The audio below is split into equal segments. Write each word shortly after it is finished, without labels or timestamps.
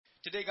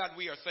Today, God,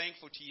 we are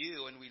thankful to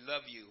you and we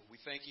love you. We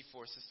thank you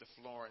for Sister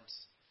Florence,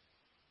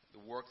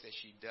 the work that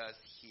she does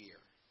here.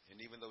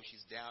 And even though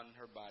she's down in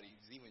her body,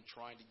 she's even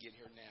trying to get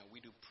here now,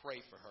 we do pray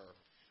for her.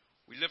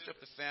 We lift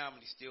up the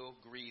family still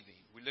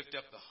grieving. We lift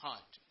up the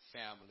Hunt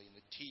family and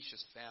the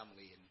Tisha's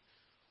family. And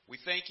we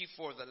thank you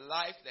for the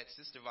life that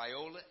Sister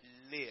Viola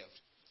lived,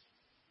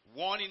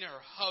 wanting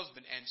her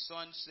husband and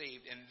son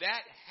saved. And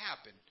that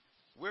happened.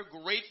 We're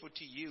grateful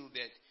to you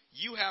that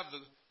you have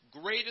the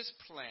greatest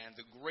plan,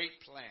 the great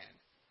plan.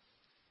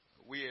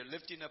 We are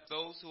lifting up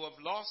those who have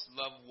lost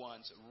loved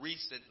ones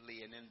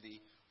recently and in the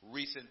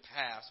recent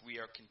past. We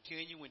are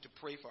continuing to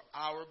pray for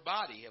our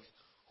body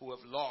who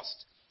have lost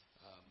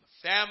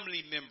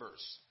family members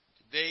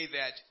today,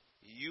 that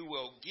you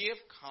will give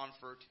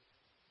comfort,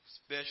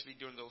 especially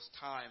during those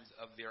times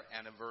of their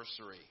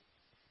anniversary.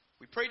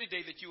 We pray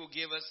today that you will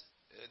give us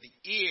the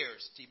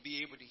ears to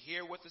be able to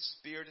hear what the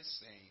Spirit is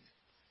saying.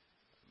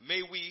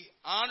 May we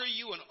honor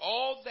you in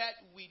all that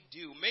we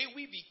do. May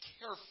we be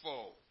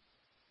careful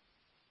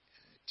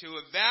to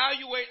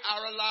evaluate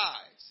our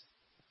lives,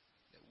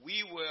 that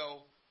we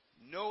will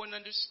know and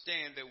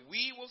understand that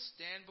we will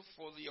stand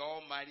before the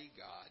Almighty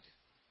God.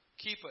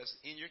 Keep us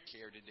in your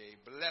care today.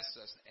 Bless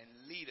us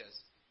and lead us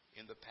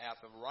in the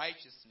path of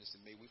righteousness,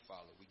 and may we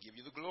follow. We give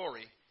you the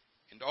glory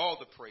and all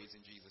the praise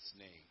in Jesus'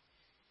 name.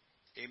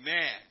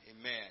 Amen.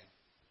 Amen.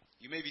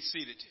 You may be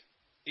seated.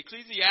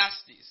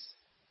 Ecclesiastes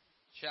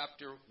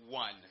chapter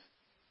 1,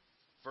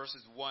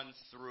 verses 1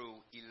 through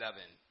 11.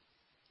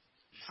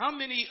 How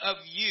many of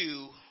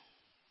you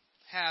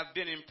have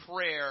been in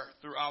prayer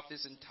throughout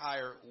this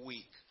entire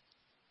week?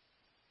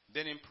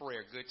 Been in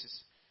prayer. Good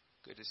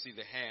to see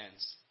the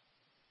hands.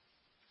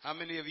 How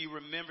many of you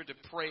remember to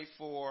pray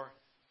for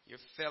your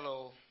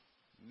fellow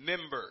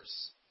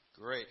members?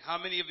 Great. How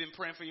many have been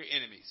praying for your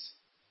enemies?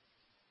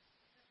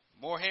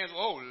 More hands.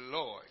 Oh,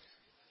 Lord.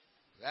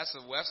 That's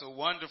a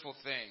wonderful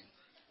thing.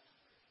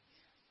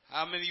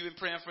 How many of you been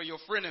praying for your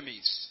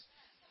frenemies?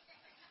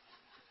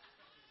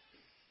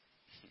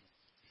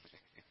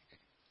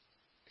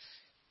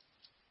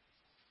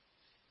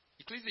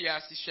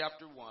 Ecclesiastes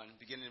chapter 1,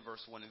 beginning in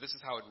verse 1, and this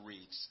is how it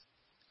reads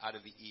out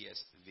of the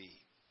ESV.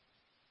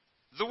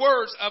 The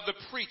words of the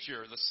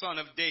preacher, the son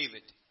of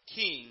David,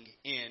 king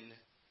in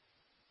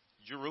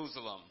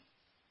Jerusalem.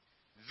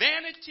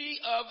 Vanity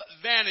of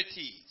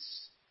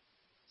vanities,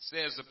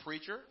 says the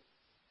preacher.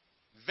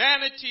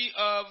 Vanity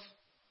of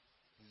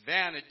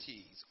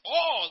vanities.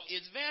 All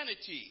is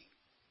vanity.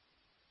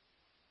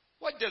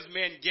 What does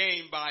man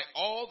gain by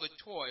all the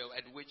toil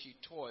at which he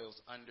toils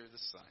under the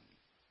sun?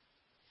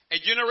 A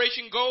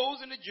generation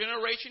goes and a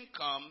generation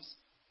comes,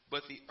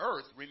 but the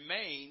earth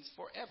remains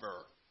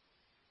forever.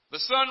 The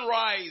sun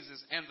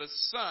rises and the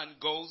sun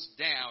goes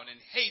down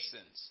and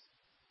hastens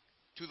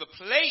to the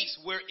place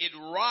where it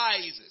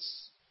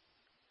rises.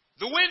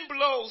 The wind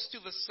blows to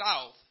the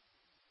south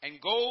and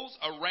goes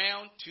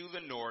around to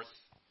the north.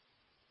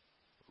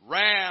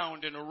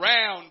 Round and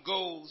around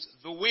goes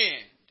the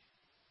wind,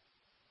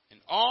 and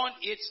on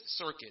its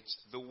circuits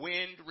the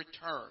wind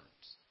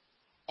returns.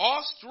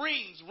 All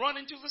streams run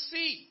to the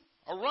sea,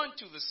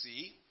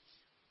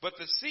 but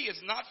the sea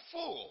is not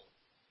full.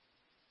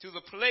 To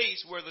the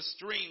place where the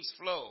streams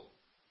flow,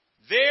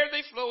 there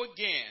they flow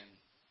again.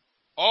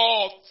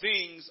 All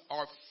things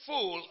are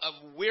full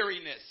of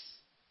weariness.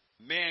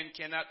 Man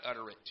cannot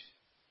utter it.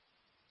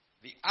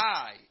 The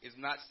eye is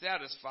not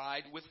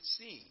satisfied with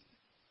seeing,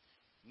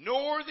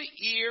 nor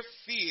the ear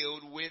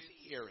filled with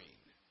hearing.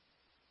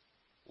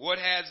 What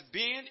has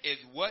been is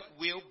what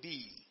will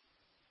be,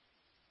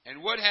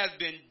 and what has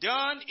been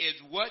done is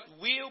what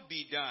will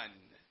be done.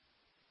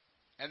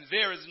 And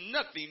there is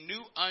nothing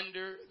new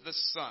under the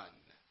sun.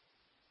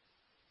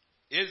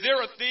 Is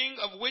there a thing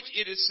of which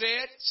it is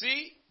said,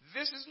 see,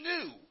 this is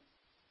new?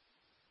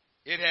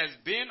 It has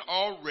been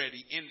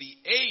already in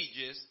the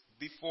ages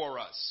before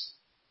us.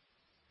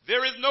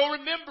 There is no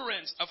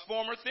remembrance of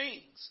former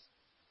things,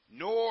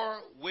 nor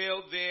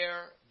will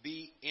there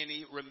be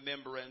any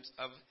remembrance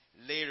of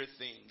later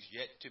things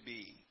yet to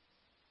be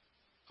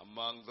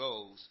among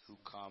those who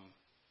come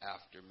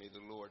after. May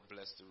the Lord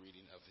bless the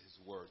reading of his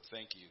word.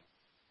 Thank you,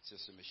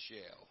 Sister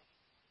Michelle.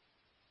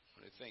 I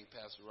want to thank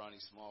Pastor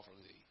Ronnie Small for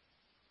the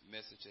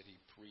message that he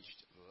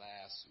preached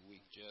last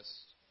week.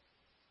 Just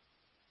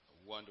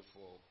a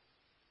wonderful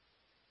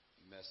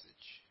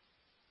message.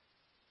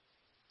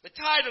 The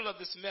title of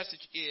this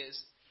message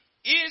is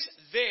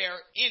there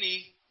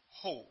any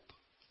hope?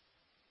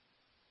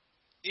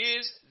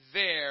 Is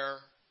there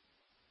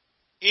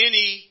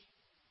any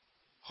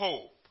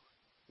hope?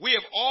 We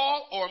have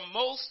all, or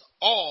most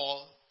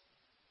all,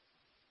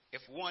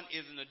 if one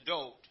is an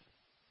adult,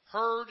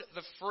 heard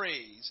the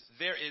phrase,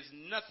 there is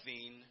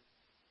nothing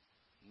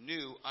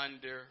new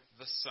under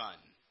the sun.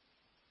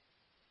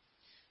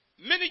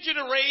 Many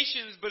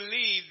generations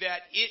believe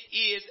that it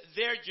is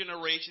their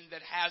generation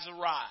that has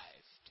arrived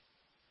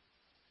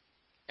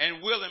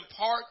and will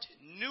impart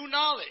new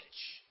knowledge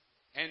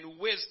and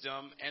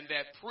wisdom, and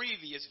that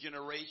previous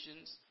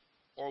generations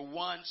or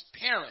one's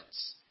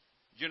parents'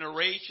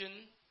 generation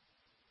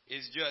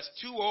is just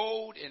too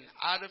old and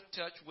out of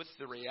touch with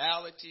the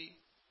reality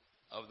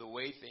of the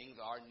way things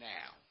are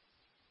now.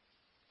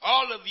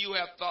 All of you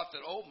have thought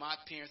that, oh, my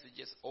parents are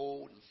just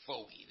old and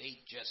fogey. They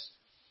just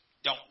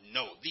don't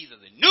know. These are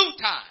the new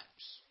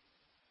times.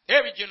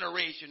 Every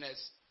generation has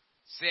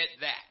said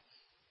that.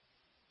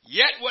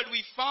 Yet what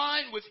we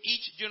find with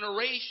each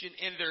generation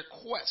in their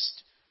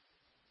quest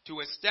to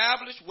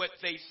establish what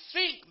they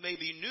think may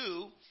be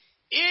new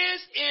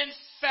is in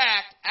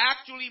fact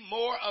actually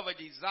more of a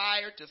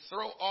desire to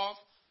throw off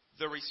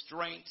the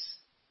restraints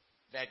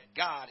that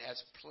God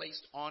has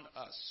placed on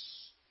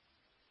us.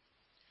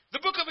 The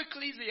book of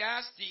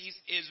Ecclesiastes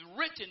is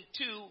written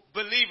to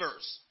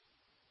believers.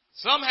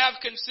 Some have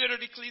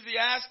considered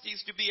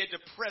Ecclesiastes to be a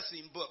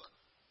depressing book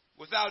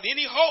without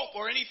any hope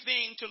or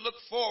anything to look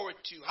forward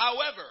to.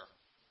 However,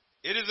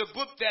 it is a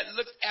book that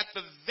looks at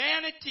the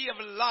vanity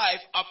of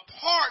life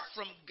apart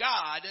from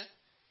God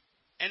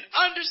and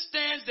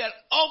understands that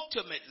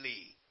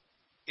ultimately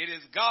it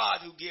is God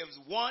who gives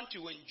one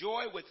to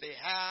enjoy what they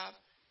have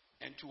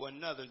and to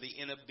another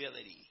the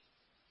inability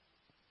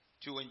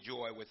to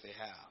enjoy what they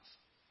have.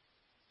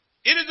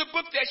 It is a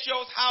book that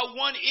shows how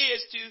one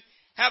is to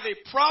have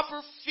a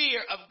proper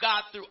fear of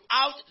God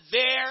throughout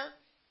their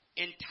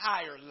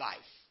entire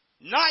life.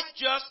 Not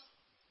just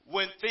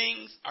when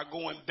things are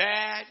going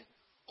bad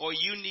or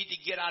you need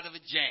to get out of a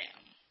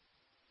jam.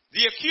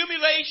 The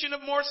accumulation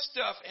of more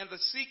stuff and the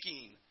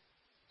seeking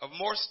of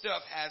more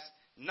stuff has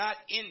not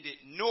ended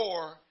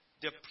nor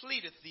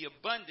depleted the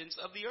abundance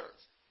of the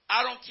earth.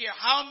 I don't care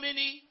how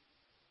many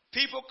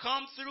people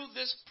come through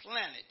this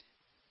planet,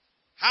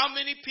 how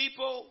many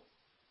people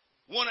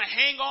want to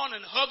hang on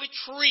and hug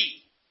a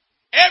tree.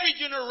 Every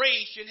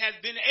generation has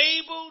been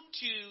able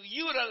to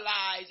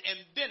utilize and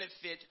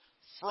benefit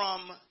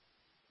from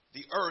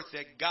the earth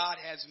that God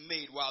has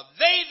made while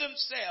they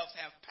themselves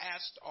have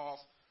passed off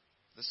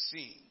the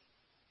scene.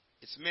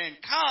 It's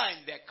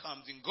mankind that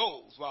comes and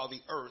goes while the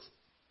earth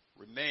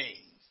remains.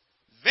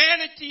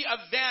 Vanity of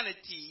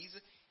vanities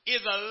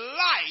is a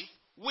life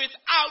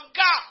without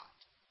God.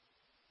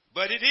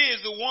 But it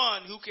is the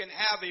one who can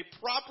have a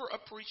proper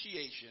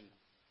appreciation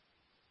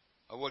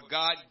of what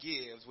God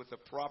gives with a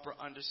proper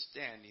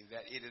understanding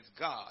that it is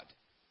God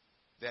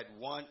that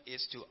one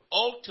is to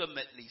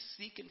ultimately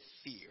seek and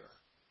fear.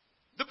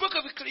 The book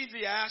of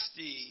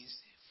Ecclesiastes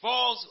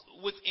falls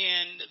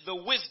within the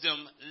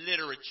wisdom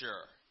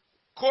literature.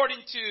 According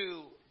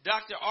to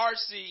Dr.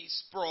 R.C.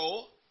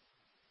 Sproul,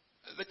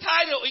 the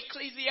title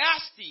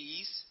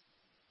Ecclesiastes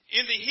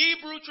in the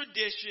Hebrew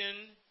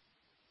tradition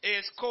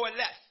is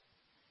Qoheleth,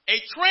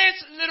 a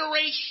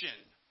transliteration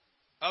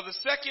of the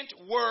second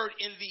word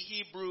in the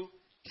Hebrew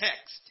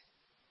text.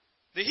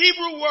 The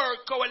Hebrew word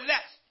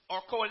Qoheleth or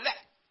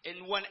Qoheleth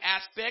in one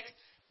aspect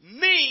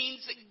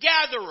means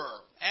gatherer,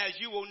 as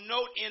you will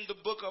note in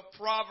the book of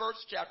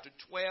Proverbs chapter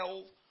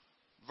 12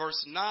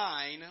 verse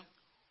 9,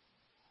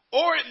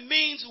 or it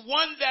means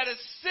one that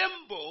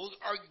assembles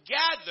or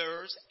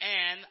gathers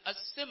an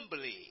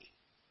assembly,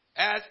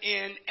 as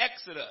in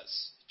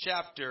Exodus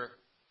chapter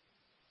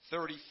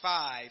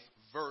 35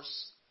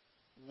 verse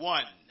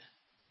 1.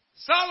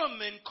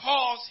 Solomon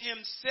calls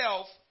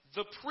himself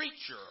the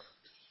preacher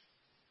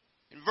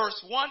in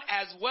verse 1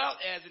 as well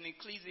as in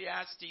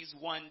Ecclesiastes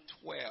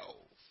 1:12.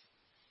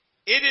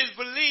 It is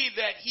believed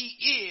that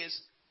he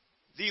is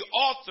the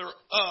author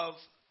of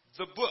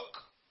the book.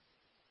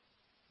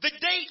 The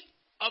date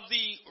of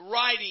the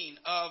writing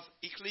of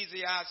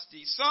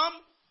Ecclesiastes, some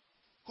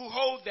who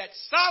hold that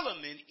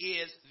Solomon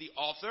is the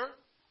author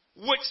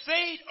would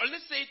say, or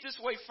let's say it this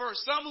way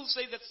first, some who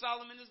say that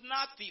Solomon is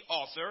not the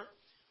author,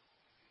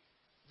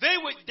 they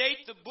would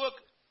date the book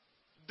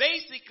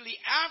basically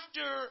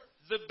after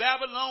the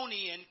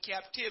Babylonian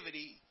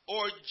captivity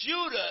or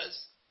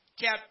Judah's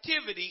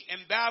captivity in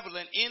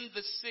Babylon in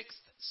the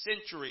 6th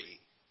century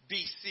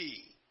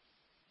BC.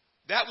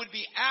 That would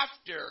be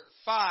after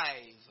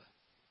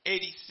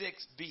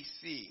 586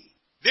 BC.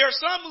 There are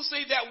some who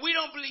say that we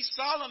don't believe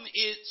Solomon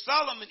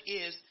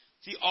is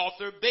the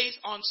author based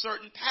on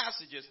certain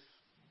passages.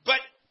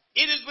 But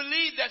it is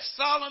believed that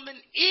Solomon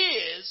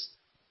is,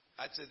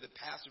 I'd say the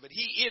pastor, but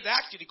he is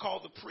actually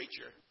called the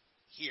preacher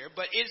here.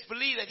 But it's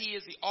believed that he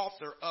is the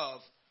author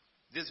of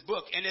this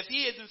book. And if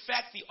he is in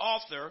fact the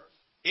author,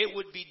 it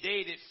would be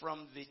dated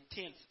from the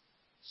 10th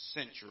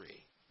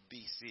century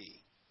BC.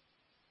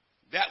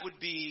 That would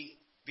be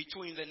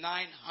between the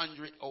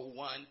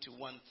 901 to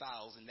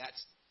 1000.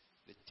 That's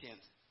the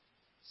 10th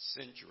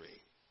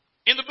century.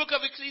 In the book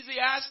of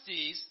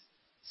Ecclesiastes,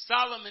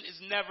 Solomon is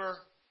never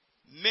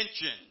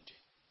mentioned.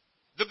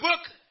 The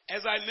book,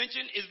 as I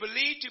mentioned, is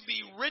believed to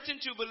be written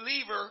to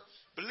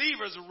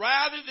believers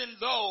rather than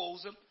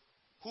those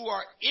who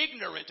are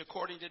ignorant,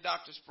 according to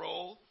Dr.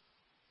 Sproul,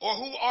 or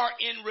who are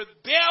in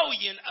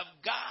rebellion of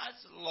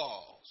God's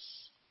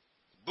laws.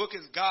 The book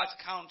is God's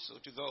counsel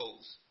to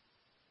those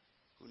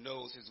who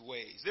knows his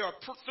ways. There are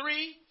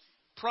three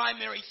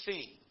primary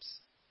themes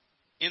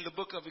in the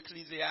book of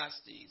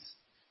Ecclesiastes.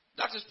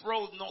 Dr.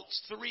 Sproul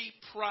notes three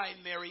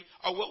primary,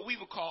 or what we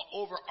would call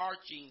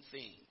overarching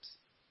themes.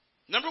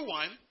 Number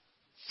one,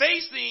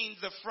 facing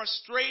the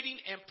frustrating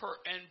and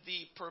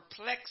the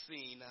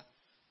perplexing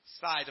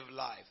side of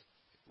life.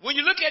 When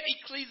you look at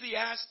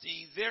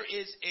Ecclesiastes, there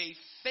is a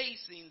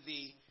facing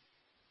the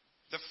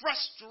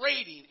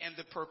frustrating and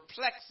the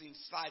perplexing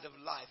side of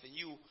life. And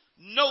you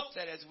note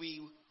that as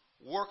we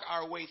work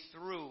our way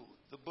through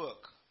the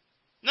book.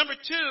 Number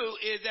 2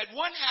 is that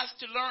one has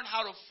to learn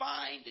how to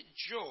find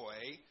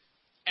joy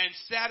and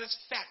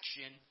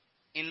satisfaction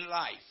in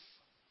life.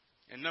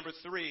 And number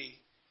 3,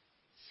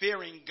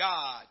 fearing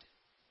God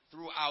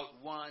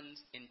throughout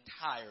one's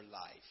entire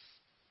life.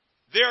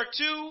 There are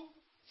 2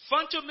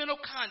 fundamental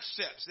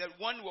concepts that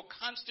one will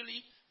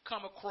constantly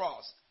come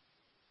across.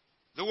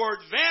 The word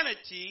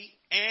vanity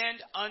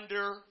and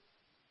under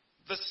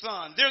the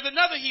sun. There's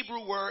another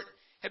Hebrew word,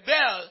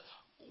 hebel,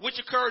 which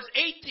occurs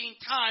 18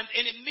 times,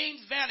 and it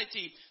means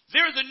vanity.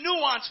 There's a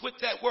nuance with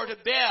that word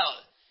hebel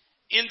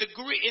in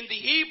the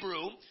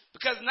Hebrew,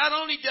 because not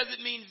only does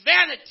it mean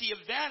vanity of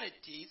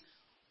vanities,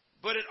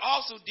 but it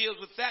also deals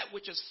with that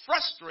which is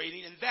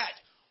frustrating and that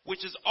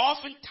which is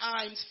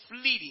oftentimes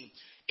fleeting.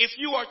 If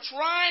you are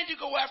trying to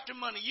go after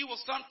money, you will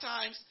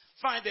sometimes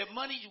find that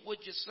money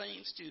just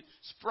seems to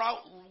sprout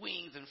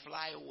wings and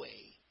fly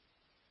away.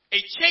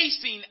 A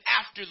chasing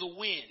after the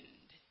wind.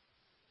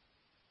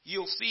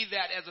 You'll see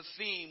that as a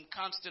theme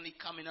constantly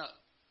coming up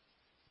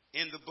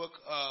in the book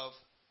of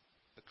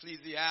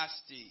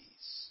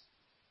Ecclesiastes.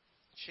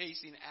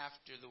 Chasing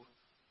after the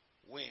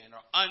wind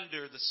or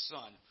under the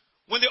sun.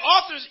 When the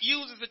author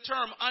uses the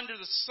term under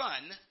the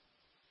sun,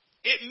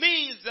 it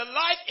means the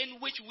life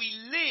in which we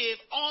live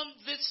on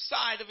this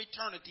side of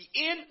eternity,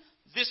 in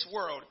this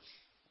world.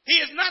 He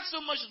is not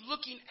so much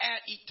looking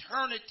at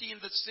eternity in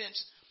the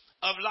sense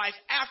of life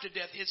after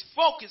death. His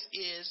focus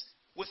is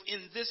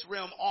within this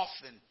realm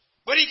often.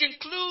 But he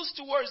concludes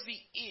towards the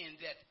end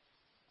that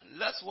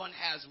unless one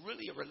has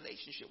really a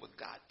relationship with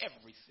God,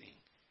 everything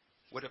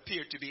would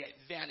appear to be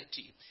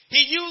vanity.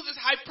 He uses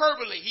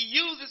hyperbole. He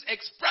uses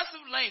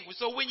expressive language.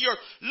 So when you're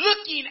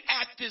looking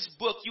at this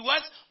book, you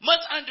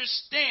must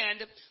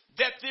understand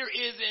that there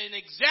is an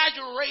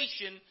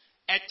exaggeration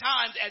at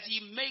times as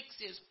he makes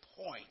his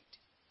point.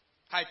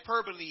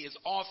 Hyperbole is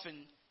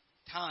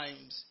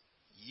oftentimes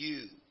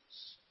used.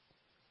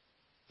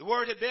 The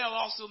word hebel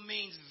also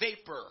means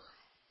vapor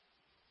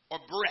or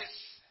breath.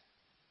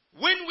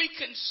 When we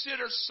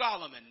consider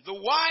Solomon, the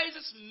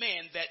wisest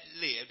man that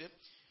lived,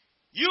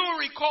 you will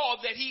recall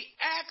that he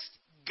asked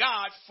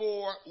God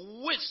for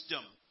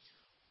wisdom.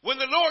 When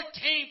the Lord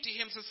came to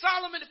him, said,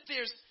 Solomon, if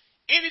there's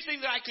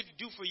anything that I could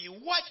do for you,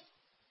 what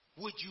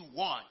would you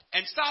want?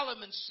 And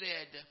Solomon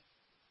said,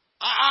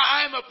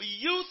 I'm a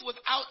youth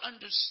without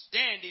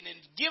understanding, and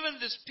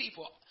given this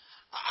people,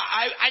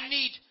 I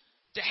need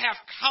to have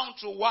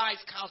counsel,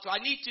 wise counsel. I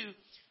need to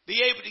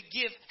be able to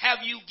have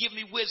you give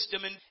me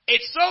wisdom. And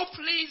it so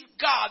pleased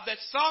God that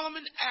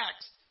Solomon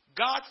asked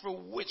God for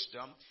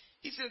wisdom.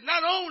 He says,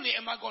 not only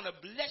am I going to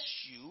bless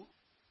you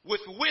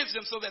with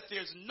wisdom so that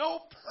there's no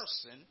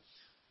person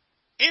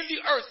in the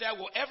earth that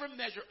will ever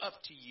measure up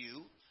to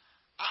you,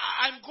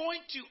 I'm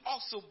going to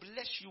also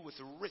bless you with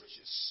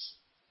riches.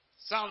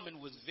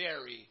 Solomon was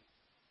very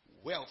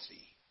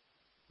wealthy.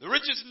 The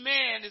richest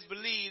man is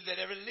believed that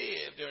ever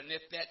lived during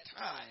that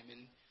time.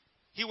 And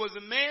he was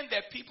a man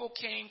that people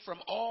came from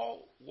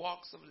all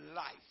walks of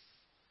life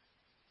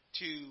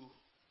to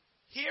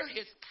hear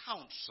his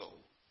counsel.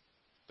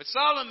 But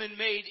Solomon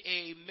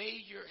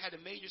had a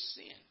major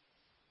sin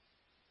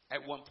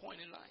at one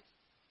point in life.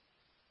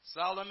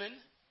 Solomon,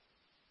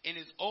 in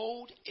his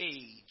old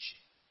age,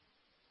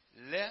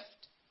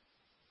 left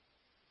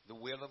the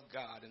will of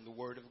God and the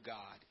word of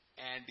God.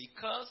 And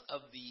because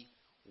of the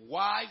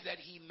wives that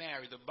he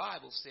married, the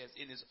Bible says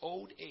in his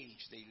old age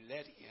they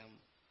led him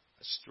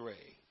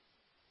astray.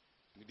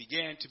 He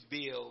began to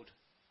build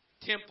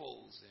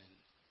temples and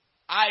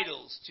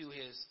idols to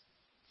his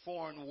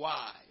foreign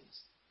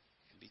wives.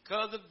 And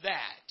because of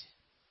that,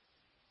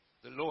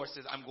 the Lord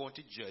says, I'm going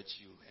to judge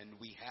you. And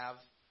we have,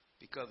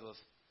 because of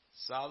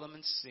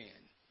Solomon's sin,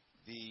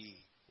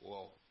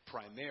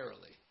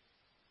 primarily,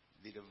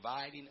 the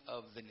dividing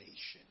of the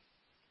nation.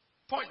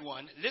 Point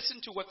 1,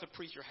 listen to what the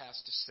preacher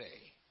has to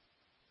say.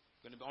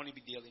 I'm going to only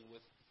be dealing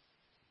with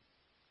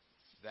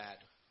that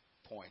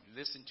point.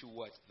 Listen to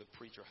what the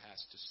preacher has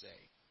to say.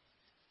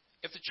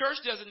 If the church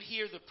doesn't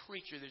hear the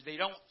preacher, they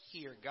don't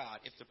hear God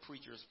if the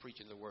preacher is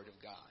preaching the word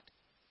of God.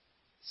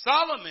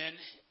 Solomon,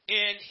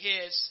 in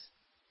his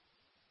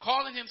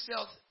calling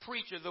himself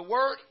preacher, the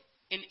word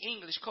in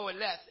English,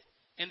 koheleth,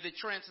 and the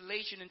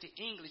translation into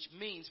English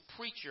means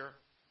preacher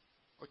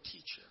or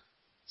teacher.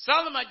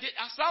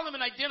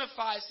 Solomon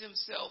identifies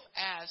himself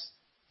as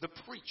the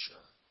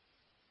preacher,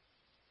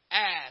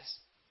 as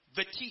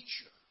the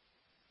teacher.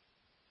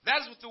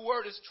 That is what the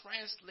word is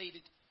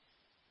translated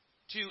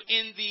to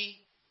in the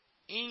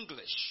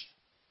English.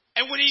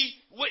 And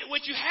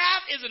what you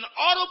have is an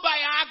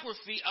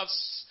autobiography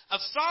of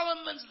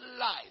Solomon's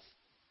life.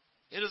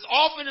 It is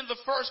often in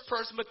the first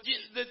person,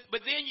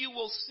 but then you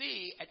will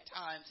see at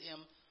times him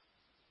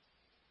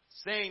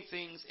saying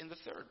things in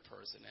the third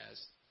person, as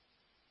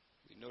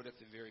we note at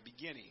the very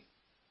beginning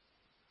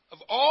of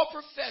all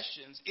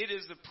professions, it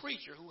is the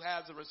preacher who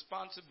has the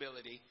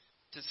responsibility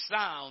to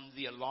sound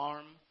the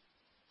alarm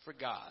for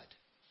God.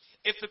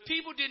 If the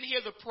people didn't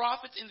hear the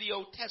prophets in the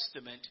Old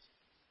Testament,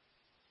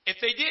 if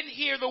they didn't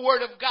hear the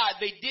word of God,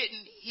 they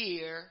didn't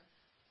hear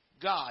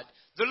God.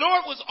 The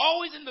Lord was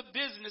always in the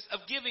business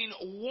of giving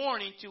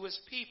warning to his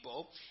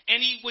people,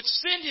 and he would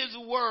send his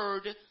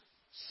word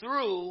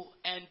through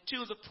and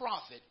to the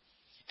prophet.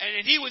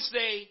 And he would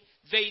say,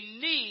 they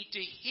need to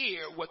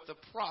hear what the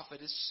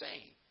prophet is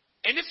saying.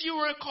 And if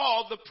you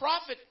recall, the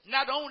prophet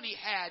not only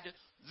had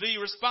the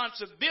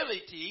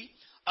responsibility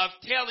of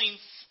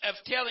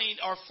telling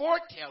or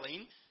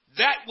foretelling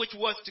that which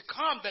was to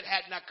come that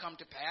had not come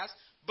to pass,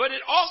 but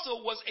it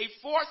also was a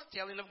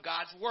foretelling of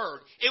God's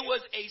word. It was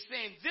a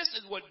saying, this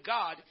is what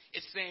God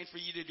is saying for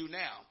you to do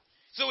now.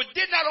 So it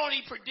did not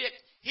only predict,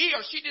 he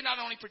or she did not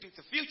only predict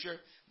the future,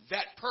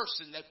 that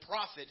person, that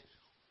prophet,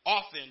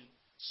 often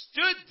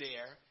stood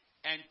there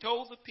and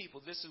told the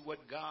people, this is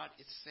what God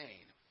is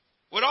saying.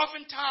 What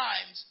often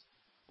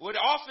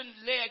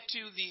led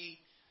to the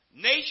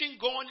nation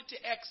going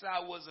into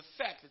exile was the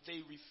fact that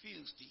they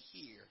refused to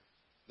hear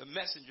the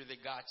messenger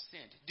that God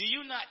sent. Do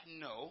you not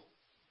know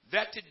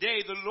that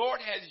today the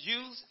Lord has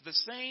used the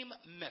same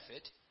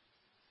method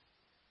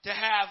to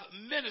have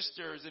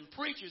ministers and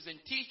preachers and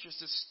teachers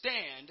to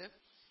stand,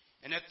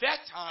 and at that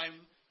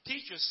time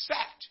teachers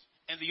sat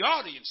and the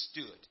audience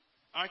stood.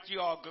 Aren't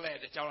you all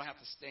glad that y'all don't have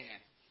to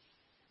stand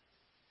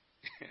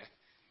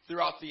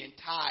throughout the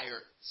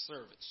entire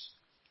service?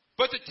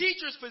 But the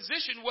teacher's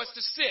position was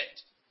to sit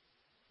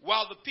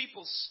while the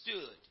people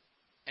stood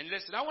and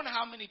listen. I wonder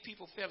how many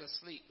people fell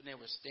asleep when they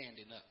were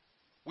standing up.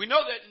 We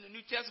know that in the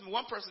New Testament,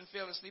 one person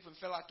fell asleep and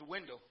fell out the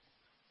window.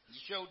 He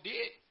sure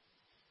did.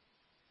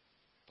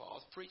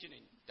 Paul's preaching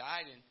and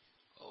died, and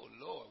oh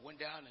Lord, went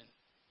down and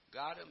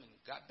got him and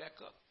got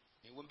back up.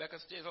 He went back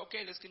upstairs.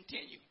 Okay, let's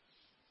continue.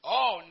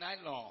 All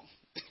night long.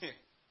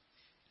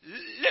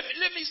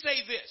 Let me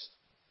say this.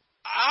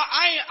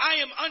 I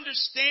am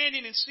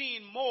understanding and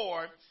seeing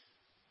more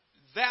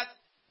that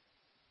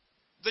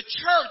the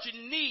church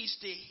needs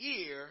to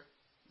hear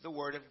the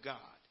word of God.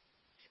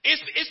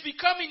 It's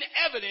becoming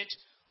evident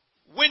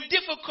when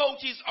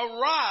difficulties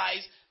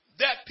arise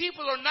that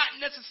people are not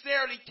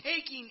necessarily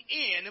taking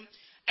in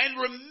and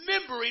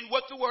remembering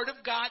what the word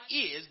of God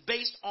is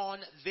based on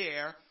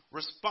their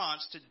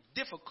response to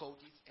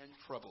difficulties and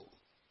trouble.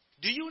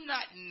 Do you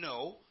not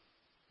know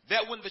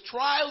that when the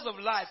trials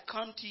of life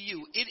come to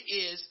you, it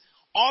is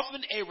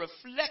often a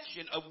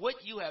reflection of what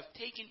you have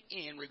taken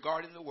in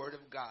regarding the word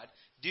of God?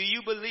 Do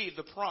you believe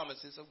the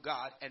promises of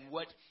God and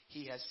what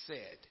he has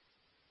said?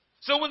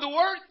 So when the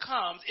word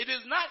comes, it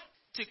is not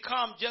to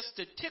come just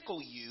to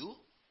tickle you,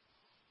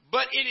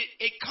 but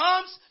it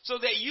comes so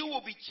that you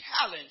will be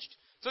challenged,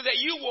 so that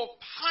you will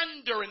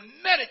ponder and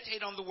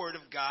meditate on the word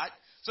of God,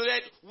 so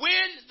that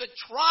when the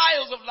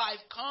trials of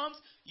life comes,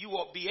 you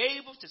will be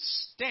able to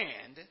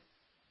stand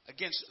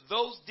against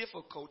those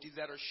difficulties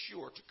that are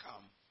sure to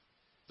come.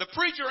 The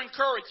preacher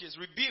encourages,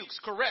 rebukes,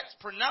 corrects,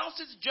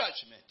 pronounces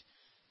judgment,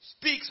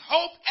 speaks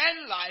hope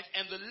and life,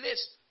 and the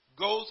list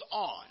goes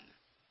on.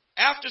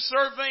 After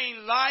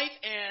surveying life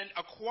and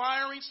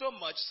acquiring so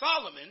much,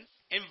 Solomon,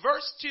 in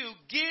verse 2,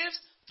 gives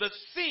the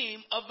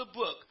theme of the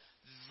book,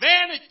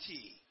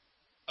 vanity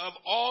of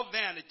all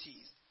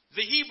vanities.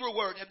 The Hebrew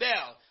word,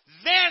 hebel,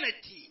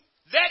 vanity.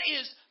 That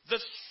is the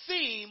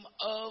theme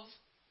of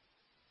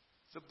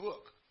the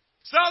book.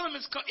 Solomon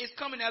is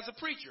coming as a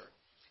preacher,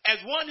 as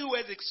one who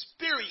has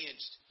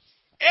experienced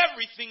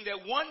everything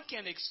that one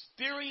can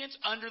experience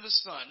under the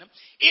sun.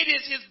 It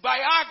is his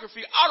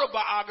autobiography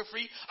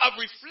of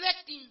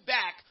reflecting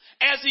back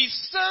as he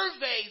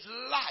surveys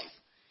life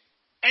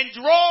and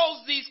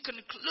draws these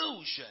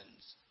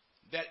conclusions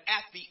that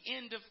at the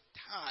end of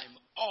time,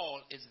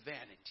 all is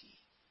vanity.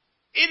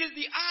 It is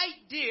the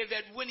idea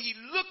that when he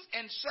looks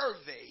and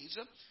surveys,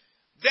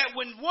 that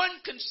when one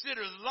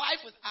considers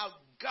life without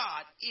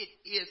God, it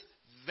is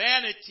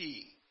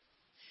vanity.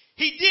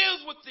 He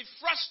deals with the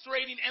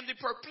frustrating and the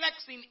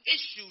perplexing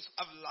issues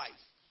of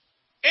life.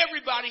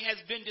 Everybody has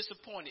been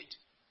disappointed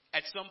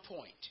at some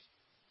point.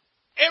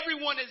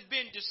 Everyone has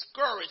been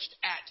discouraged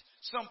at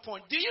some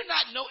point. Do you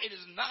not know it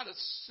is not a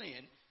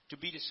sin to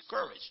be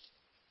discouraged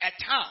at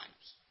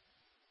times?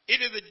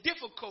 It is a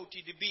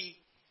difficulty to be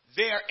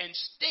there and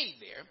stay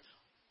there.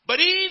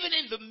 But even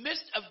in the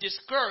midst of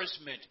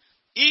discouragement,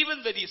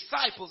 even the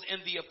disciples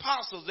and the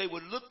apostles, they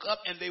would look up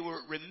and they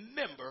would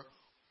remember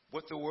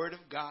what the word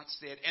of God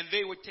said, and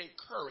they would take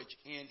courage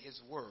in his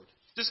word.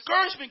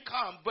 Discouragement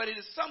comes, but it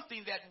is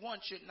something that one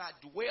should not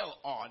dwell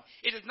on.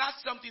 It is not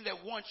something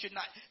that one should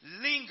not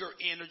linger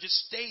in or just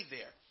stay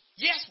there.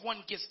 Yes,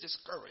 one gets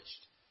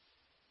discouraged.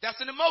 That's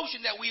an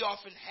emotion that we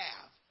often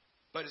have,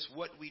 but it's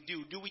what we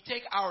do. Do we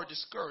take our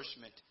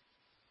discouragement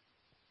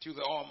to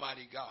the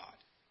Almighty God?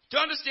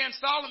 To understand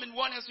Solomon,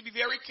 one has to be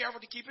very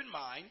careful to keep in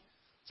mind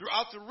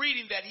throughout the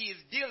reading that he is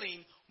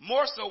dealing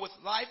more so with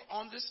life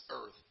on this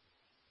earth.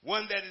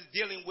 One that is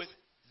dealing with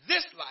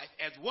this life,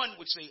 as one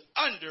would say,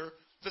 under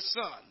the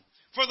sun.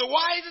 For the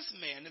wisest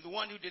man is the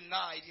one who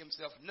denied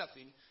himself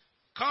nothing,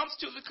 comes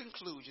to the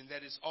conclusion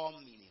that it's all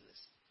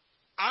meaningless.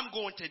 I'm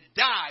going to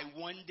die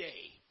one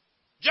day.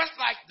 Just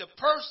like the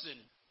person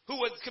who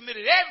has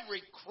committed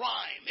every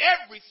crime,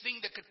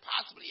 everything he could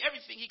possibly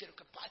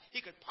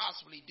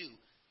do.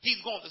 He's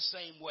going the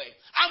same way.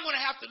 I'm going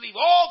to have to leave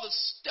all the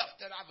stuff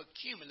that I've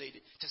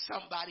accumulated to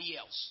somebody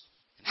else.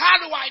 And how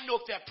do I know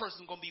if that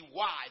person's going to be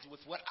wise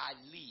with what I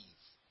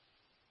leave?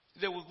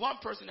 There was one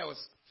person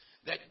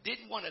that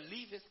didn't want to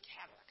leave his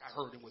Cadillac. I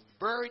heard it was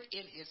buried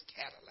in his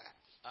Cadillac.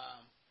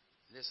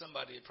 There's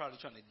somebody probably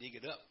trying to dig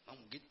it up. I'm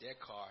going to get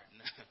that car.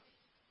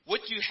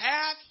 What you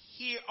have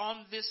here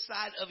on this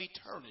side of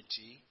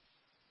eternity,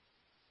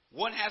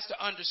 one has to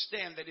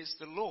understand that it's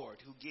the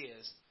Lord who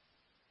gives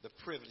the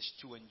privilege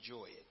to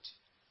enjoy it.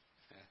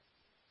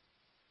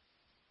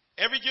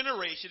 Every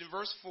generation, in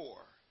verse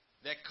 4,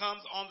 that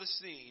comes on the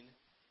scene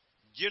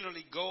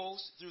generally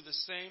goes through the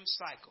same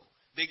cycle.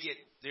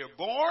 They're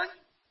born,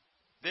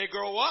 they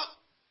grow up,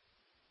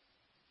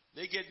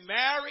 they get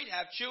married,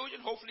 have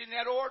children, hopefully in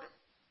that order.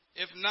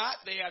 If not,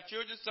 they have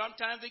children.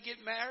 Sometimes they get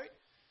married.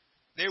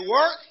 They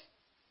work,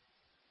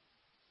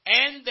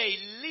 and they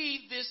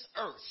leave this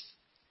earth.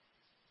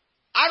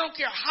 I don't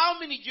care how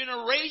many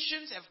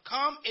generations have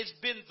come, it's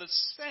been the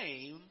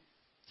same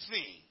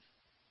thing.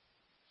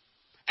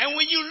 And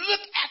when you look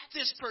at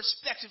this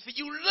perspective, when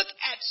you look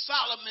at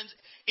Solomon's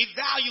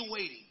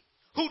evaluating,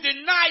 who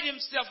denied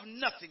himself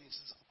nothing,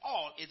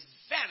 it's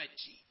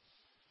vanity.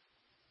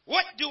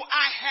 What do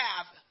I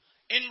have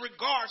in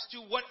regards to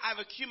what I've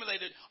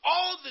accumulated?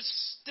 All this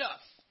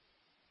stuff.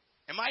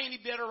 Am I any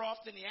better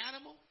off than the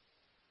animal?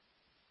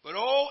 But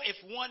if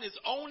one is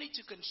only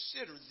to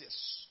consider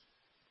this,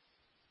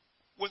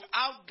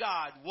 without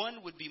God,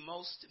 one would be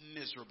most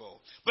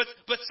miserable. But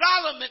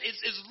Solomon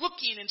is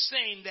looking and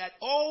saying that,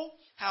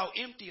 how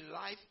empty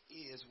life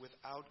is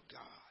without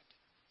God.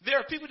 There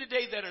are people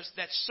today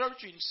that's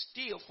searching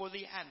still for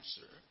the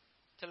answer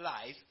to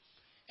life.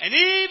 And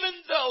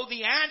even though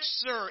the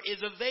answer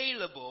is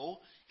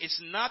available, it's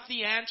not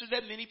the answer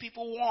that many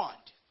people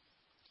want.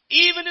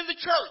 Even in the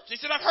church, they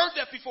said, I've heard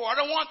that before. I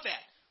don't want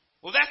that.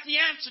 Well, that's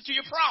the answer to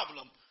your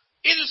problem.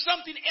 Is there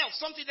something else,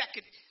 something that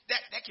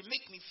can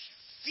make me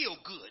feel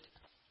good,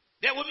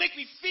 that would make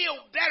me feel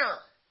better?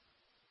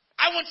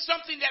 I want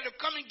something that will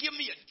come and give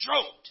me a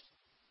jolt.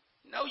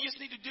 No, you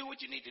just need to do what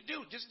you need to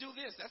do. Just do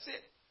this. That's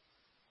it.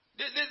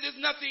 There's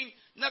nothing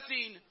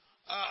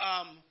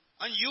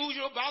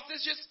unusual about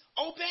this. Just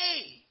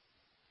obey.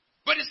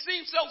 But it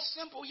seems so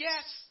simple,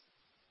 yes.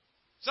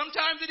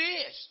 Sometimes it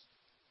is.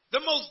 The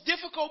most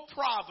difficult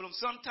problem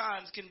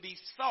sometimes can be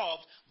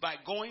solved by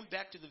going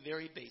back to the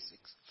very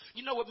basics.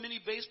 You know what many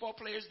baseball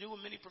players do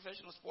and many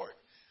professional sport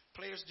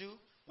players do?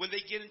 When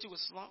they get into a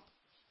slump,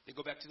 they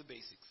go back to the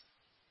basics.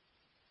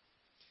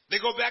 They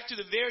go back to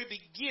the very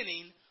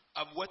beginning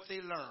of what they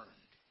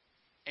learned,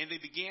 and they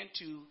began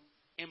to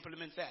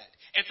implement that.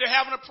 If they're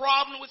having a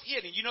problem with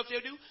hitting, you know what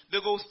they'll do?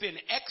 They'll go spend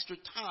extra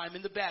time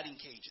in the batting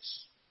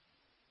cages.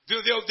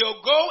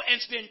 They'll go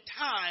and spend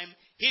time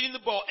hitting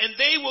the ball, and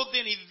they will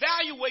then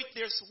evaluate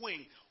their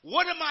swing.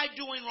 What am I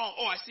doing wrong?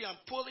 I see I'm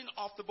pulling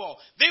off the ball.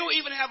 They will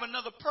even have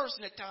another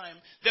person at time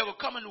that will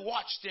come and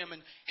watch them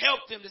and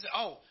help them to say,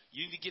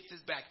 you need to get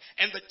this back.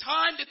 And the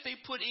time that they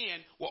put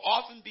in will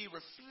often be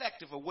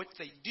reflective of what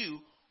they do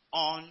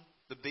on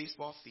the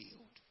baseball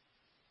field,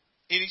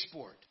 any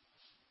sport.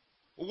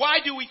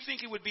 Why do we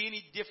think it would be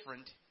any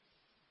different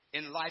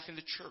in life in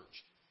the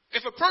church?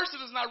 If a person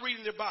is not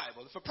reading their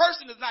Bible, if a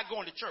person is not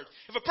going to church,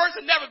 if a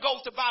person never goes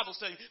to Bible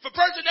study, if a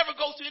person never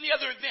goes to any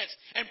other events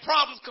and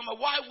problems come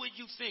up, why would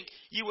you think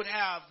you would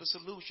have the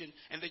solution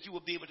and that you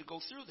will be able to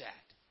go through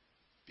that?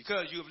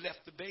 Because you have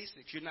left the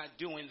basics. You're not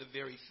doing the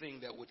very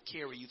thing that would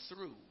carry you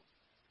through.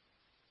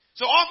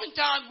 So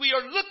oftentimes we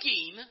are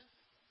looking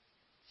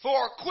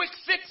for quick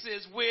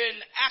fixes when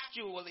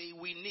actually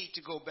we need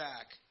to go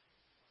back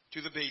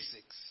to the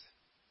basics.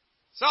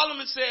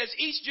 Solomon says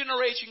each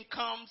generation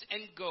comes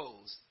and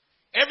goes.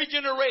 Every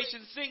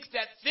generation thinks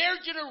that their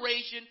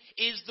generation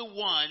is the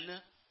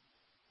one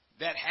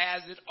that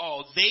has it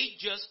all. They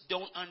just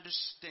don't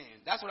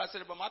understand. That's what I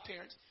said about my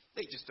parents.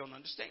 They just don't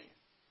understand.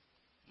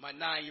 My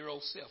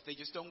 9-year-old self, they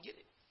just don't get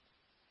it.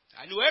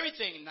 I knew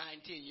everything at 9,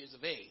 10 years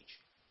of age.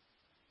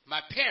 My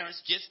parents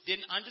just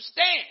didn't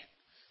understand.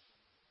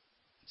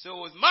 So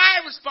it was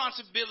my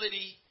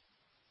responsibility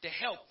to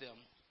help them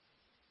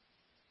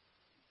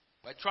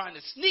by trying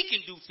to sneak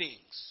and do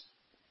things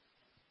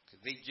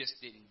because they just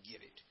didn't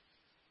get it.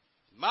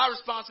 My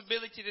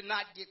responsibility to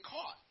not get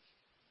caught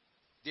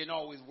didn't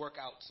always work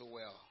out so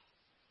well.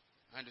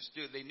 I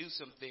understood they knew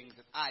some things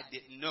that I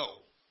didn't know.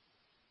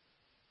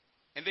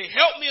 And they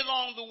helped me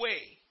along the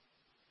way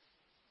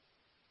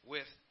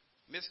with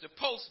Mr.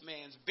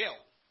 Postman's belt.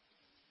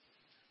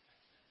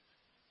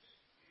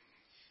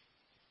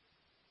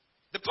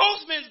 The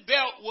postman's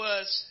belt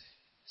was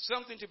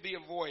something to be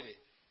avoided.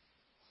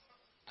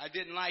 I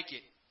didn't like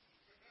it.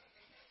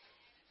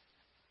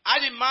 I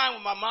didn't mind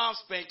when my mom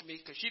spanked me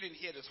because she didn't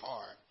hit as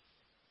hard.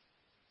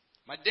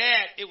 My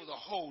dad, it was a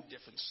whole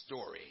different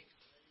story.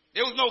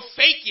 There was no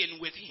faking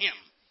with him.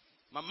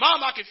 My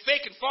mom, I could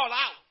fake and fall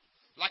out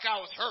like I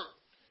was hurt.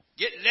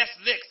 Get less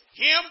licks.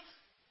 Him,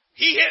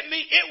 he hit me.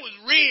 It was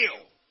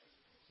real.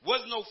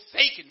 Wasn't no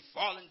faking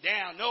falling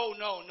down. No.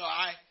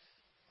 I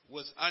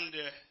was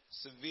under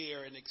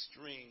severe and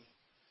extreme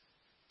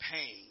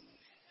pain.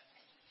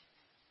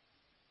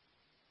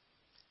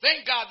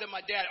 Thank God that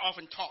my dad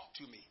often talked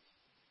to me.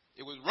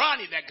 It was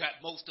Ronnie that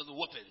got most of the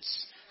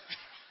whoopings.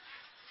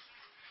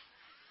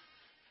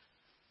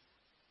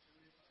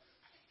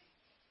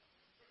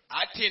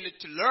 I tended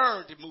to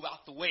learn to move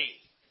out the way.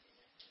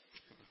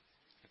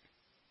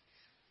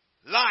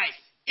 Life,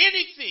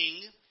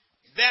 anything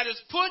that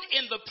is put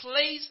in the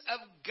place of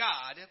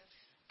God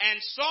and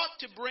sought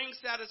to bring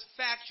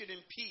satisfaction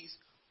and peace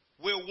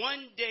will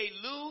one day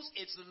lose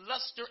its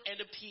luster and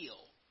appeal.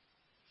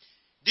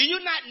 Do you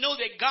not know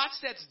that God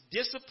sets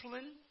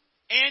discipline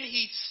and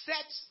he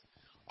sets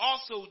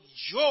also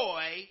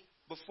joy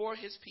before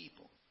his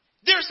people?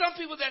 There are some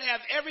people that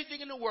have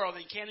everything in the world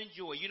and can't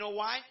enjoy. You know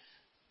why?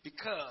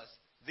 Because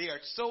they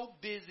are so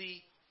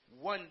busy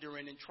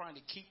wondering and trying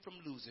to keep from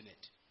losing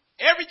it.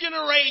 Every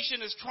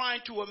generation is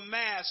trying to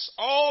amass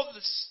all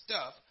the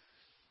stuff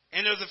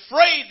and is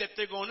afraid that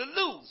they're going to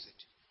lose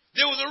it.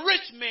 There was a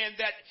rich man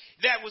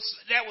that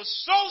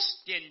was so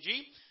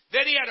stingy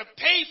that he had a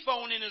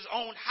payphone in his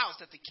own house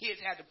that the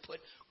kids had to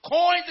put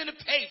coins in a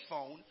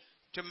payphone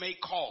to make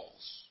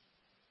calls.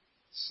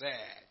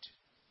 Sad.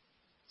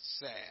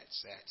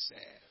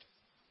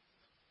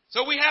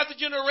 So we have the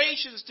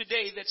generations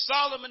today that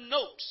Solomon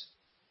notes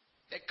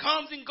that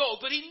comes and goes,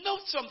 but he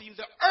notes something.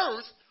 The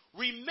earth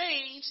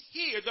remains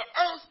here. The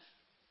earth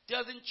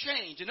doesn't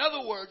change. In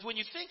other words, when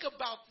you think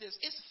about this,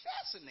 it's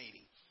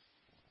fascinating.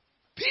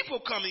 People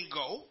come and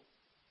go.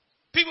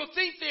 People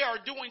think they are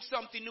doing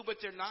something new, but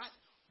they're not.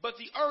 But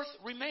the earth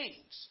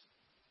remains.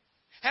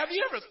 Have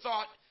you ever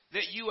thought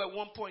that you at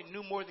one point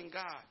knew more than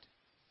God?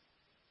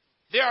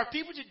 There are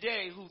people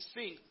today who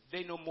think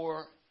they know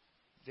more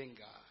than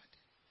God.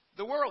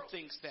 The world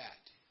thinks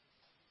that.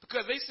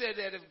 Because they said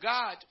that if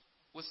God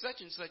was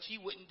such and such, he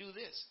wouldn't do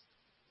this.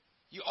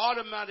 You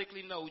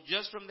automatically know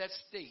just from that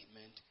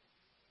statement,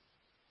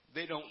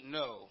 they don't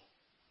know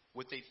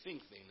what they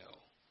think they know.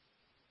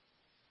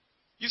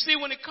 You see,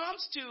 when it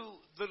comes to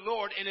the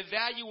Lord and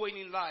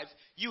evaluating life,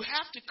 you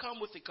have to come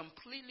with a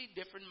completely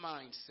different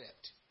mindset.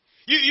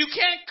 You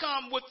can't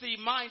come with the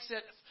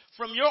mindset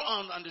from your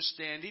own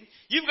understanding.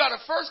 You've got to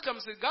first come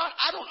and say, God,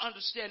 I don't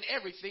understand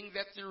everything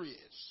that there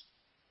is.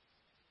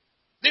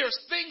 There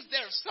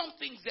are some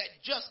things that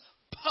just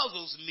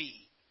puzzles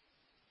me.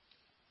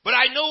 But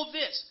I know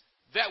this,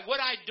 that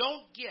what I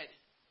don't get,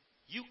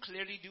 you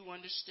clearly do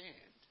understand.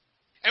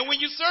 And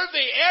when you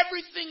survey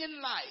everything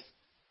in life,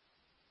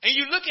 and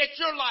you look at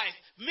your life,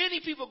 many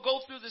people go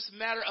through this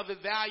matter of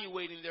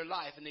evaluating their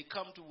life, and they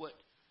come to what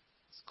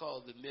is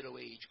called the middle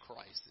age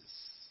crisis.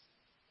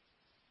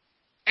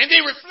 And they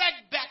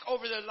reflect back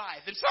over their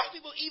life. And some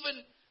people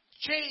even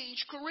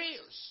change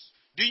careers.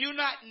 Do you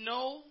not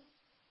know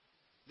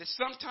that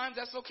sometimes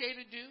that's okay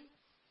to do?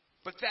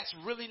 But that's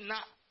really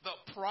not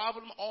the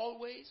problem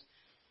always.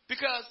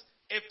 Because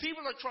if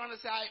people are trying to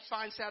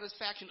find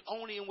satisfaction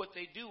only in what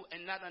they do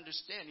and not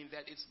understanding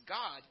that it's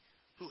God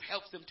who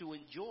helps them to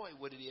enjoy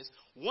what it is,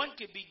 one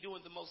could be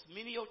doing the most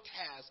menial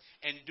task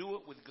and do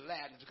it with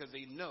gladness because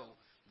they know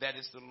that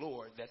it's the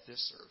Lord that they're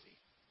serving.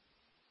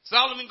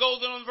 Solomon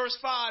goes on in verse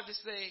 5 to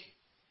say,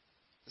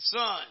 the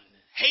sun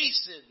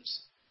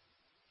hastens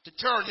to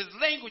turn. His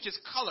language is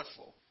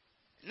colorful.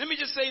 And let me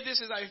just say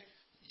this as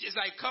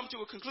I come to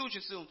a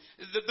conclusion soon.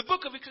 The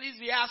book of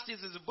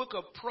Ecclesiastes is a book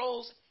of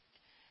prose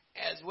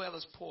as well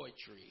as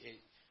poetry. It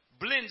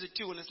blends the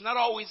two, and it's not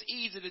always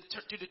easy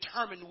to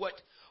determine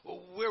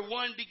where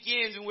one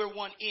begins and where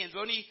one ends.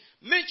 When he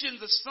mentions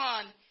the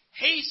sun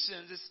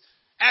hastens, it's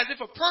as if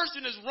a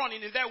person is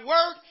running, and that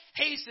word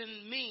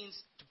hasten means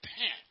to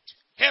pant.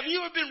 Have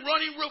you ever been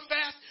running real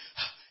fast,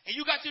 and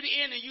you got to the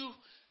end, and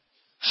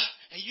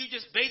you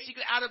just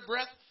basically out of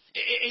breath?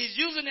 He's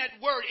using that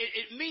word.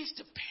 It means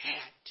to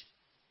pant.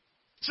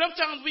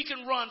 Sometimes we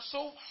can run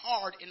so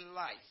hard in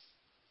life,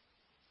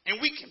 and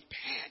we can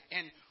pant,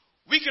 and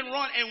we can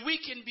run, and we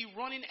can be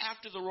running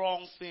after the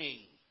wrong thing.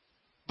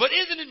 But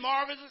isn't it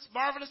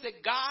marvelous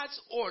that God's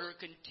order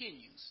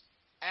continues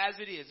as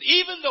it is?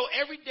 Even though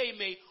every day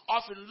may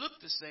often look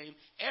the same,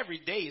 every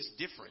day is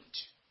different.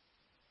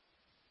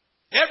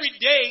 Every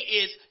day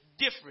is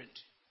different.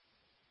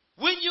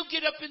 When you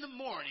get up in the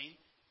morning,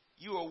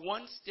 you are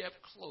one step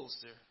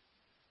closer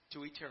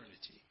to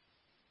eternity.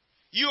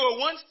 You are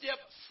one step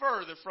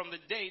further from the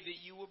day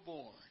that you were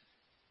born.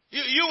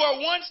 You are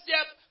one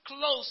step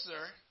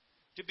closer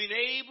to being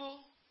able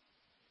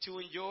to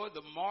enjoy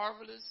the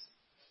marvelous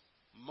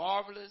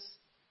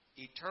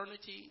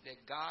eternity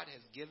that God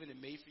has given and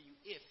made for you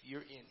if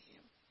you're in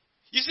him.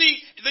 You see,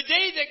 the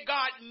day that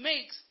God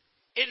makes,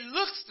 it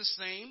looks the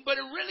same, but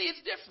it really is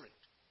different.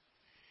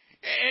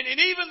 And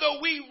even though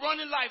we run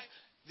in life,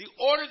 the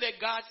order that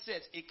God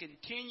sets, it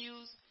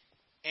continues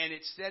and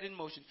it's set in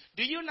motion.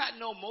 Do you not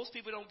know most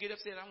people don't get up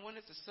saying, I wonder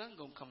if the sun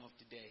going to come up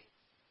today?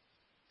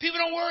 People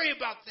don't worry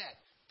about that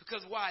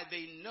Because why?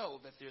 They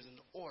know that there's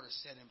an order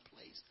set in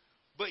place.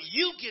 But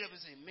you get up and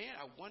say, man,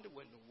 I wonder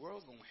what in the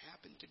world's going to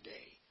happen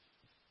today.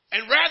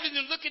 And rather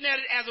than looking at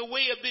it as a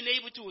way of being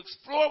able to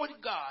explore with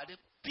God,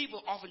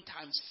 people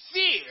oftentimes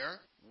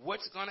fear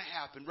what's going to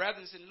happen. Rather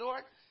than saying,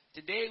 Lord,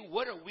 today,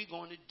 what are we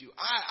going to do?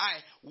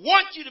 I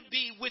want you to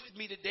be with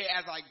me today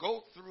as I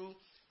go through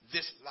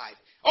this life.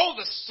 Oh,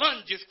 the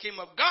sun just came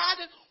up. God,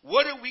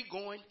 what are we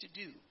going to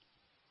do?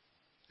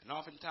 And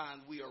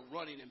oftentimes we are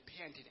running and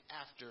panting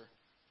after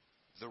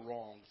the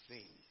wrong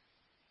thing.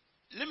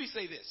 Let me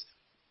say this.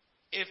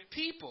 If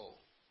people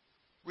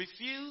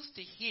refuse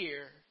to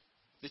hear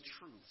the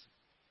truth,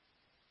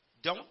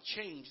 don't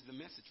change the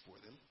message for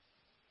them.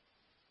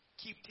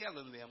 Keep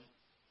telling them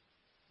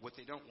what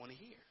they don't want to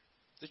hear,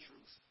 the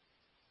truth.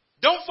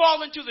 Don't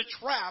fall into the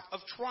trap of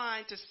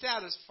trying to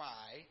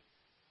satisfy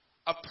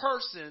a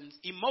person's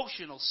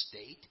emotional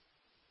state,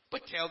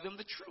 but tell them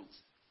the truth.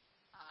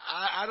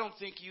 I don't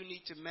think you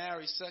need to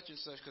marry such and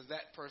such because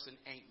that person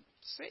ain't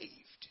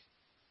saved.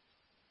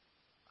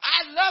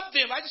 I love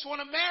them. I just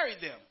want to marry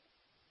them.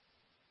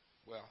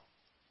 Well,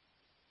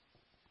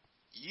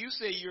 you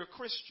say you're a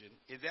Christian.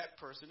 Is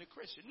that person a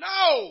Christian?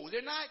 No,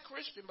 they're not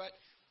Christian, but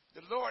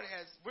the Lord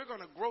we're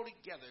going to grow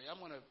together.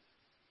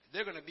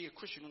 They're going to be a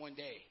Christian one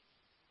day.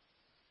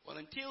 Well,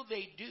 until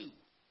they do,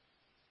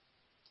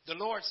 the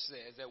Lord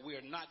says that we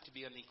are not to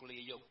be unequally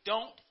yoked.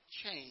 Don't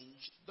change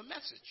the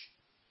message.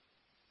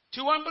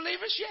 To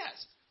unbelievers, yes.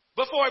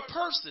 But for a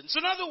person. So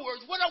in other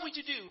words, what are we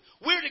to do?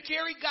 We're to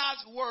carry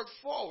God's word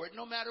forward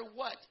no matter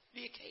what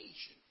the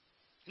occasion.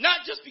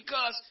 Not just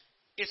because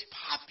it's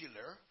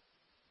popular,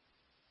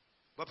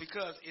 but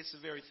because it's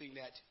the very thing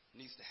that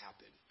needs to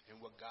happen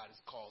and what God has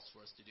called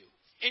for us to do.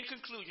 In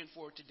conclusion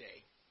for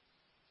today,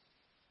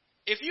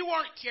 if you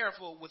aren't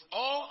careful with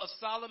all of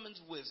Solomon's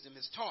wisdom,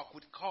 his talk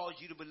would cause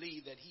you to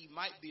believe that he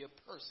might be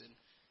a person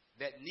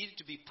that needed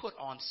to be put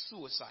on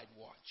suicide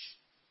watch.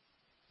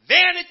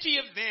 Vanity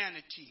of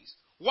vanities.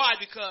 Why?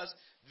 Because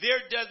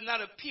there does not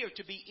appear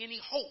to be any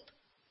hope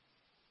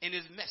in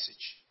his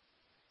message.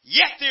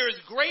 Yet there is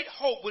great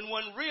hope when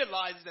one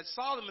realizes that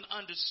Solomon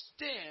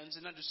understands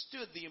and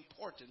understood the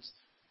importance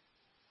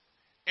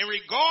in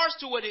regards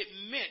to what it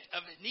meant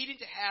of needing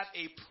to have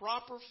a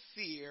proper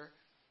fear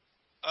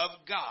of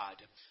God.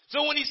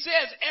 So when he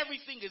says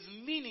everything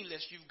is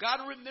meaningless, you've got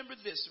to remember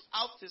this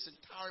throughout this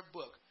entire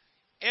book.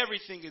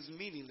 Everything is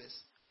meaningless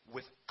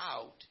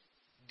without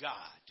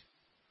God.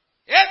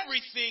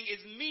 Everything is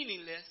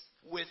meaningless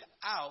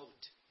without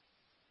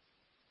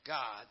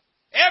God.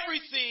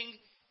 Everything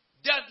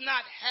does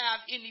not have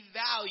any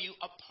value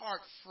apart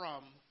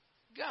from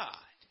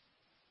God.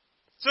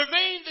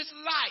 Surveying this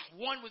life,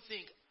 one would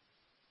think,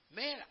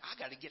 man, I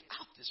got to get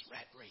out this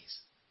rat race.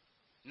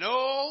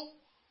 No,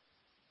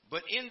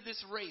 but in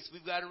this race,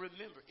 we've got to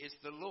remember it's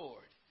the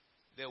Lord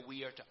that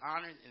we are to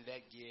honor, and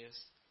that gives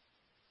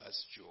us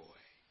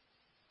joy.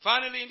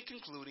 Finally, in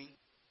concluding,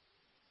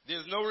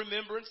 there's no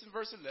remembrance in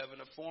verse 11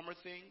 of former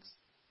things,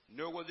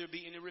 nor will there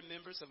be any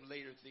remembrance of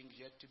later things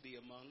yet to be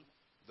among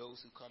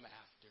those who come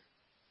after.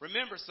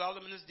 Remember,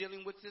 Solomon is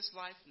dealing with this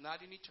life,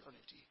 not in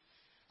eternity.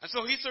 And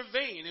so he's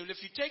surveying. And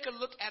if you take a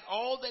look at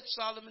all that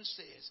Solomon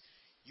says,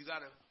 you got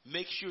to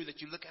make sure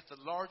that you look at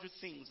the larger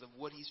things of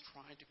what he's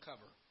trying to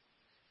cover.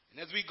 And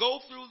as we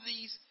go through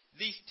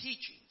these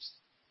teachings,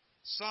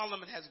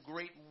 Solomon has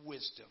great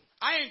wisdom.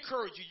 I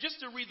encourage you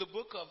just to read the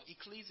book of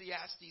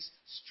Ecclesiastes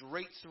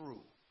straight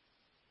through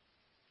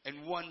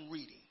in one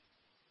reading.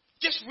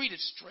 Just read it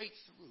straight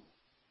through.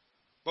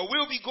 But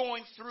we'll be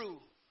going through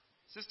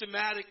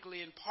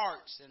systematically in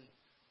parts and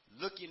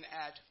looking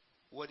at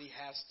what he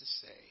has to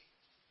say.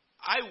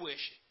 I wish,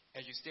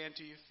 as you stand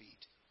to your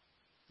feet,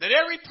 that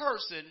every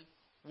person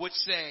would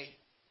say,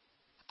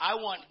 I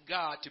want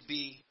God to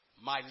be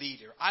my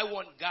leader. I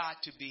want God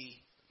to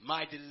be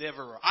my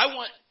deliverer. I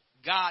want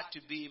God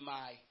to be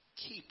my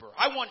keeper.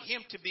 I want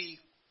him to be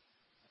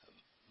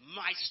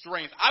my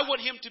strength. I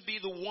want him to be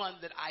the one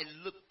that I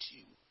look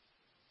to.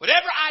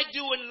 Whatever I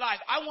do in life,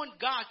 I want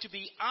God to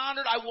be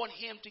honored. I want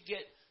him to get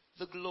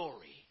the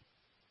glory.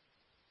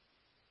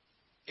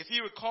 If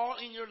you recall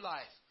in your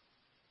life,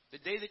 the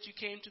day that you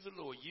came to the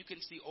Lord, you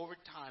can see over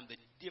time the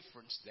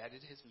difference that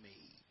it has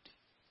made.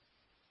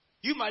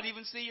 You might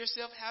even see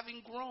yourself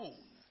having grown,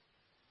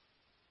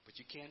 but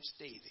you can't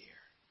stay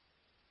there.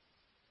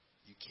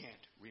 You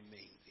can't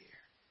remain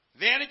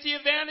there. Vanity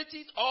of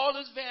vanities, all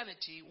is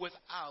vanity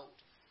without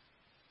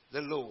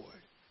the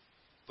Lord.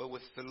 But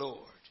with the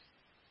Lord,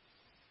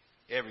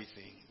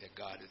 everything that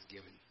God has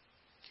given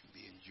can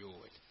be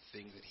enjoyed,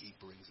 things that he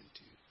brings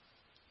into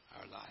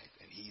our life.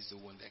 And he's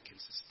the one that can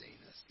sustain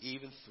us,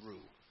 even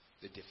through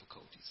the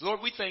difficulties. Lord,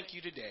 we thank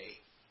you today.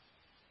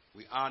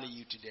 We honor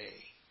you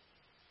today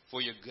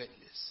for your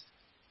goodness.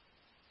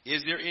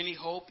 Is there any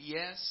hope?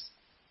 Yes,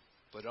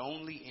 but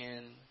only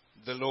in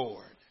the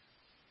Lord.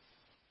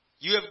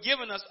 You have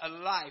given us a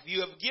life.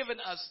 You have given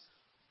us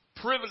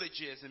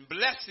privileges and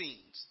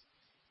blessings.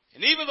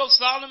 And even though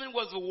Solomon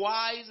was the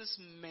wisest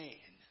man,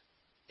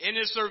 in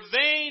his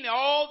surveying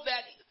all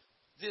that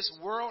this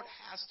world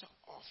has to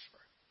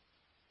offer,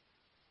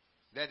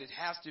 that it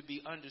has to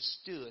be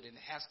understood and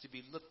it has to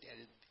be looked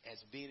at as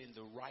being in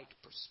the right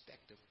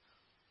perspective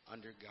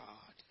under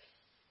God.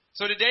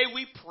 So today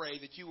we pray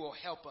that you will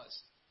help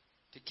us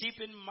to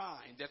keep in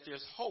mind that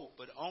there's hope,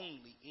 but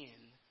only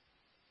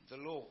in the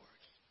Lord.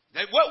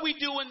 That what we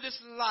do in this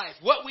life,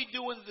 what we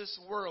do in this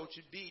world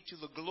should be to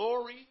the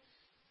glory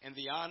and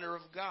the honor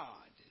of God.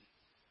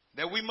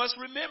 That we must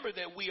remember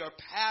that we are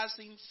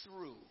passing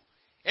through.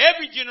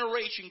 Every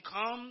generation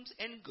comes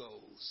and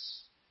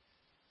goes.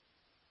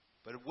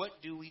 But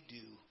what do we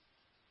do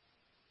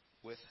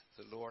with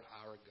the Lord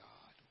our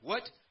God?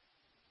 What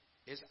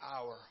is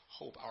our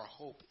hope? Our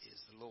hope is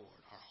the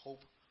Lord, our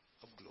hope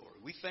of glory.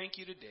 We thank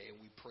you today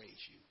and we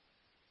praise you.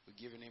 We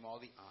give your name all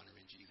the honor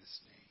in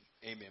Jesus'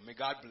 name. Amen. May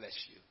God bless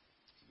you.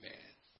 Amen.